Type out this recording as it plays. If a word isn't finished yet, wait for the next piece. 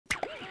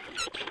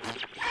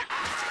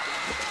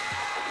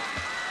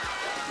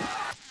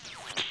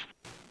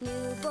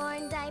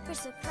Newborn diaper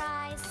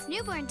surprise.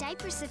 Newborn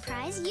diaper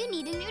surprise, you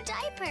need a new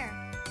diaper.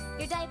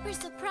 Your diaper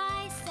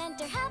surprise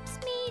center helps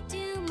me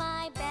do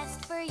my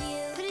best for you.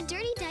 Put a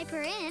dirty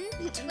diaper in,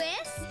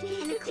 twist,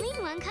 and a clean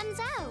one comes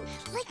out.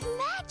 Like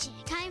magic.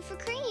 Time for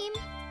cream.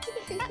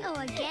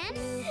 Uh-oh, again?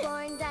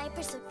 Newborn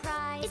diaper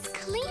surprise. It's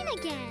clean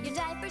again. Your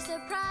diaper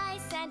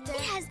surprise center. It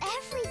has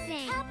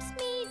everything. Helps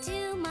me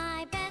do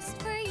my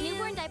best for you.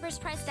 Newborn diapers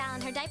priced down.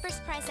 Her diaper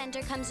surprise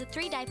center comes with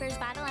 3 diapers,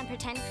 Battle, and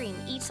Pretend Cream,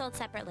 each sold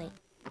separately.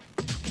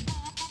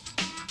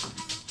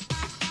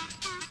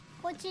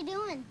 What you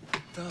doing?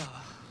 Duh.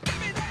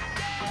 Can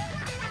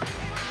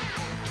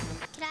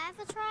I have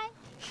a try?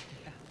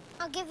 Yeah.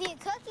 I'll give you a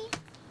cookie.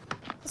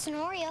 It's an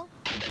Oreo. All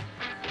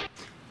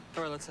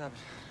right, let's have it.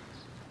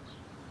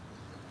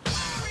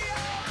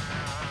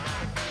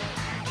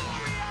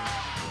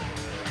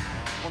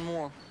 One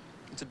more.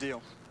 It's a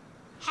deal.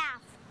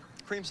 Half.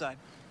 Cream side.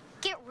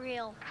 Get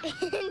real.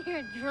 In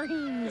your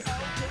dreams.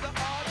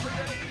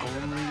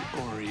 Only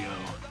Oreo.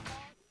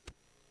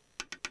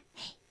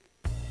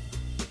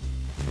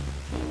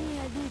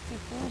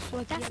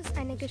 Das ist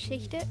eine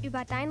Geschichte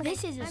über dein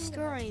Recht. This is a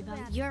story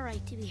about your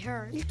right to be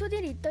heard. Il tuo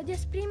diritto di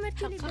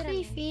esprimerti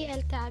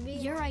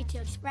liberamente. Your right to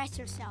express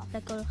yourself.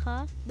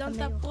 Dans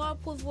ta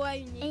propre voix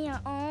unique. In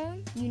your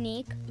own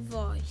Unique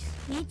voice.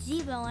 Meet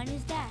Zebo and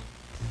his dad.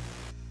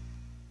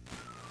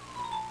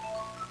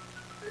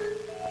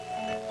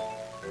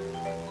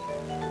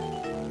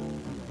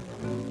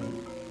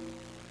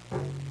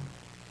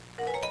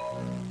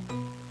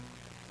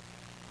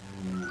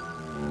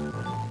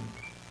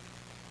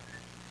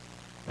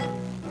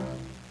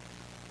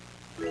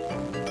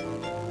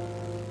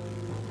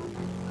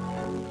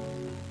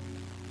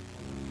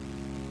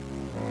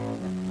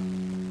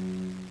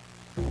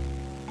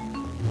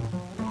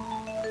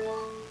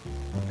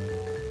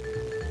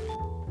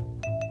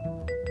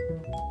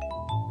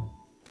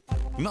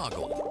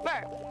 Noggle.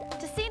 Verb,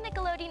 to see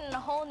Nickelodeon in a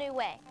whole new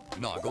way.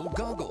 Noggle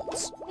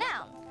goggles.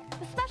 Noun,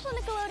 the special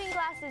Nickelodeon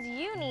glasses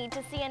you need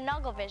to see in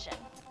Noggle Vision.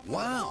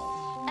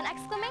 Wow. An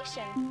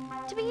exclamation,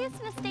 to be used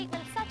in a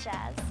statement such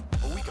as...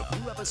 A week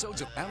of new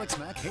episodes of Alex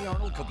Mack, Hey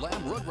Arnold,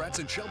 Kablam, Rugrats,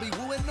 and Shelby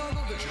Woo and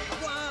Noggle Vision.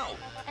 Wow.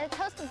 And it's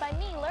hosted by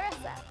me,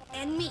 Larissa.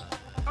 And me,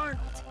 Arnold.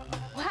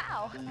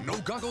 Wow. No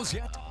goggles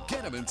yet?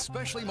 Get them in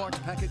specially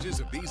marked packages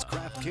of these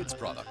Kraft Kids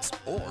products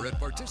or at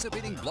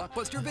participating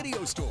Blockbuster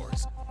video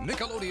stores.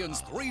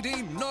 Nickelodeon's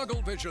 3D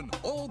Noggle Vision,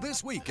 all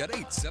this week at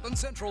 8, 7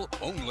 Central,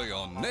 only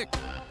on Nick.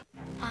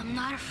 I'm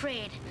not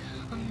afraid.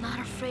 I'm not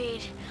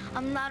afraid.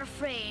 I'm not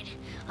afraid.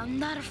 I'm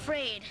not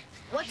afraid.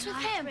 What's with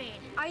him?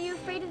 Are you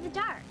afraid of the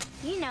dark?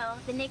 You know,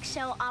 the Nick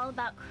show all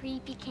about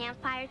creepy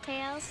campfire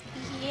tales.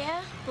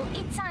 Yeah? Well,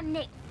 it's on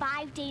Nick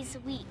 5 days a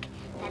week.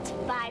 That's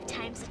 5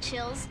 times the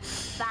chills,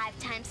 5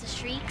 times the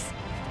shrieks,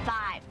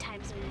 5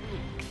 times a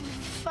week.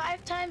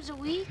 5 times a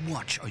week?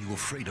 Watch Are You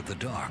Afraid of the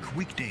Dark?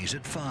 Weekdays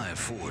at 5,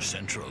 4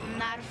 Central. I'm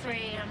not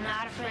afraid. I'm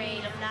not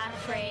afraid. I'm not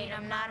afraid.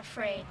 I'm not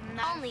afraid. I'm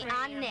not Only afraid.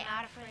 on I'm Nick.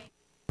 not afraid.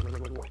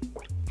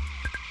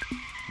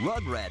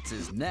 Rugrats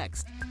is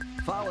next,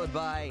 followed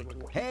by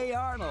Hey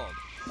Arnold,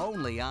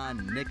 only on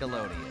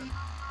Nickelodeon.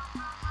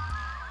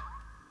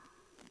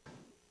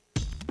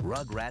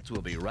 Rugrats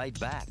will be right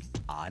back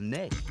on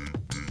Nick.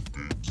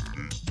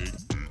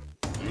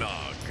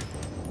 Nog.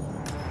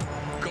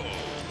 Go.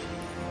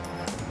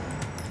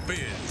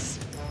 Biz.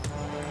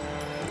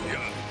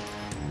 Yum.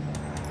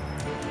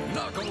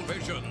 Noggle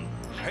Vision.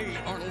 Hey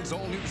Arnold's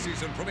all-new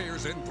season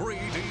premieres in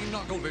 3D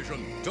Noggle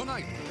Vision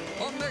tonight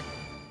on Nick.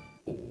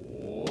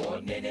 Oh,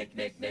 Nick, Nick,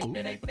 Nick,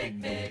 Nick, Nick,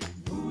 Nick.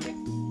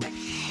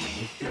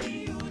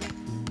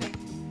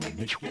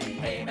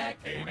 Hey Mac,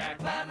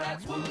 Kablam,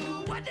 Rats, woo.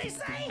 What'd they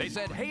say? They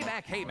said, hey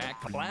Mac,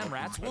 Kablam,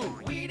 Rats,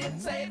 woo. We didn't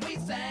say it, we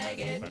sang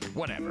it.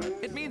 Whatever.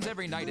 It means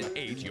every night at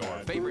 8, your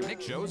favorite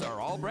Nick shows are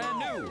all brand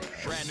new.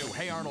 Brand new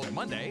Hey Arnold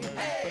Monday.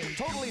 Hey.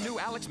 Totally new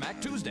Alex Mack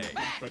Tuesday.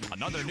 Back.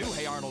 Another new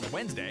Hey Arnold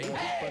Wednesday.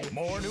 Hey.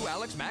 More new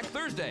Alex Mack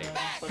Thursday.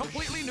 Back.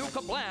 Completely new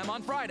Kablam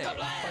on Friday.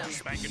 Kablam.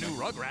 Spanking new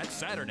Rugrats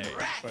Saturday.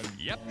 Rat.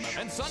 Yep.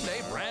 And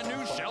Sunday, brand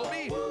new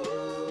Shelby.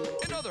 Woo.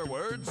 In other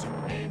words,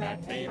 Hey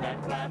Mac,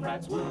 Kablam,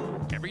 Rats, woo.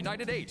 every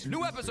night at 8,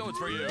 new episodes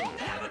for you.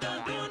 Never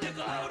done doing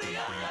Nickelodeon.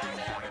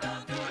 Never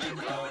done doing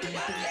Nickelodeon.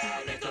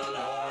 Yeah,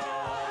 Nickelodeon.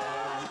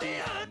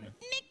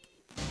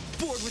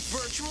 Bored with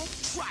virtual?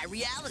 Try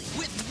reality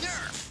with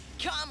Nerf.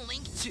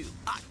 Comlink 2,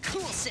 a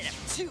cool set of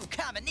 2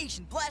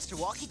 combination blaster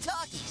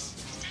walkie-talkies.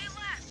 Stay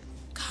left.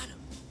 Got him.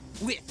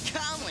 With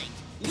Comlink,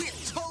 we're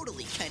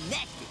totally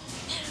connected.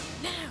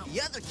 Now, the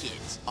other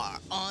kids are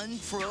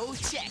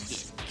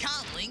unprotected.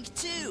 Comlink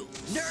 2,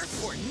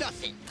 Nerf or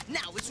nothing.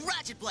 Now it's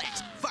Rocket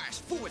Blast.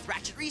 Fire's 4th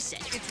Ratchet Reset.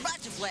 It's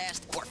Rocket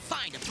Blast or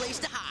find a place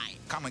to hide.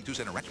 Comlink 2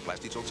 Center Ratchet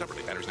Blast each sold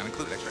separately. Batteries not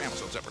included. Extra ammo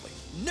sold separately.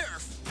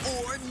 Nerf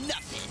or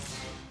nothing.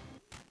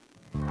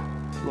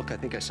 Look, I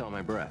think I saw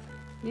my breath.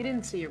 You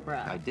didn't see your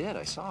breath. I did.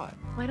 I saw it.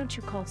 Why don't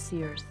you call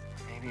Sears?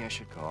 Maybe I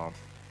should call.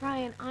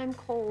 Ryan, I'm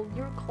cold.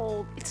 You're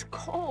cold. It's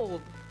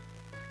cold.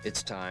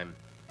 It's time.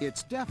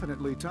 It's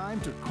definitely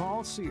time to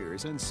call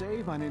Sears and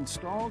save on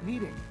installed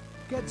heating.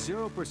 Get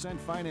 0%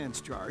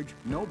 finance charge,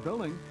 no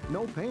billing,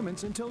 no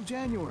payments until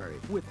January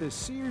with the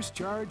Sears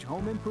Charge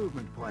Home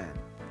Improvement Plan.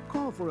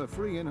 Call for a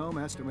free in-home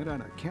estimate on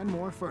a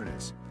Kenmore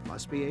furnace.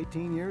 Must be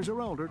 18 years or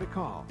older to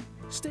call.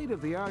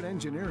 State-of-the-art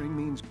engineering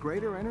means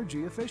greater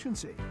energy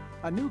efficiency.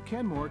 A new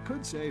Kenmore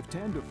could save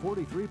 10 to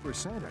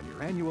 43% on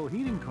your annual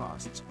heating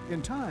costs.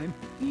 In time,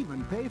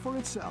 even pay for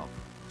itself.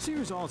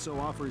 Sears also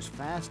offers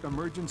fast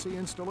emergency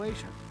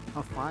installation,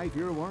 a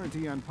 5-year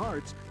warranty on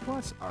parts,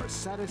 plus our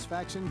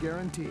satisfaction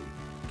guarantee.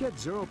 Get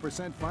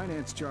 0%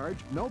 finance charge,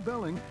 no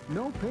billing,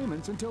 no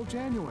payments until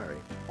January.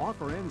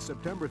 Offer ends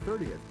September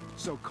 30th,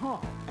 so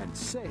call and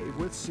save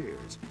with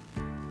Sears.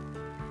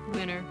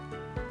 Winner.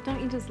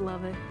 Don't you just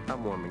love it?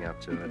 I'm warming up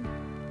to it.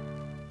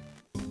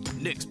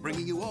 Nick's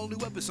bringing you all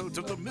new episodes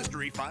of the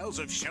Mystery Files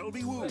of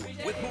Shelby Woo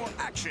with more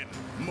action,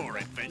 more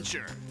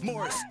adventure,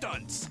 more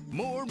stunts,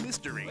 more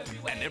mystery.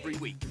 And every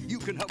week, you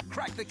can help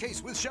crack the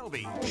case with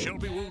Shelby.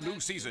 Shelby Woo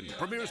new season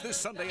premieres this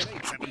Sunday at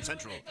 8, 7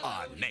 Central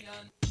on Nick.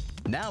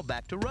 Now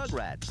back to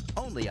Rugrats,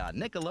 only on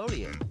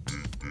Nickelodeon.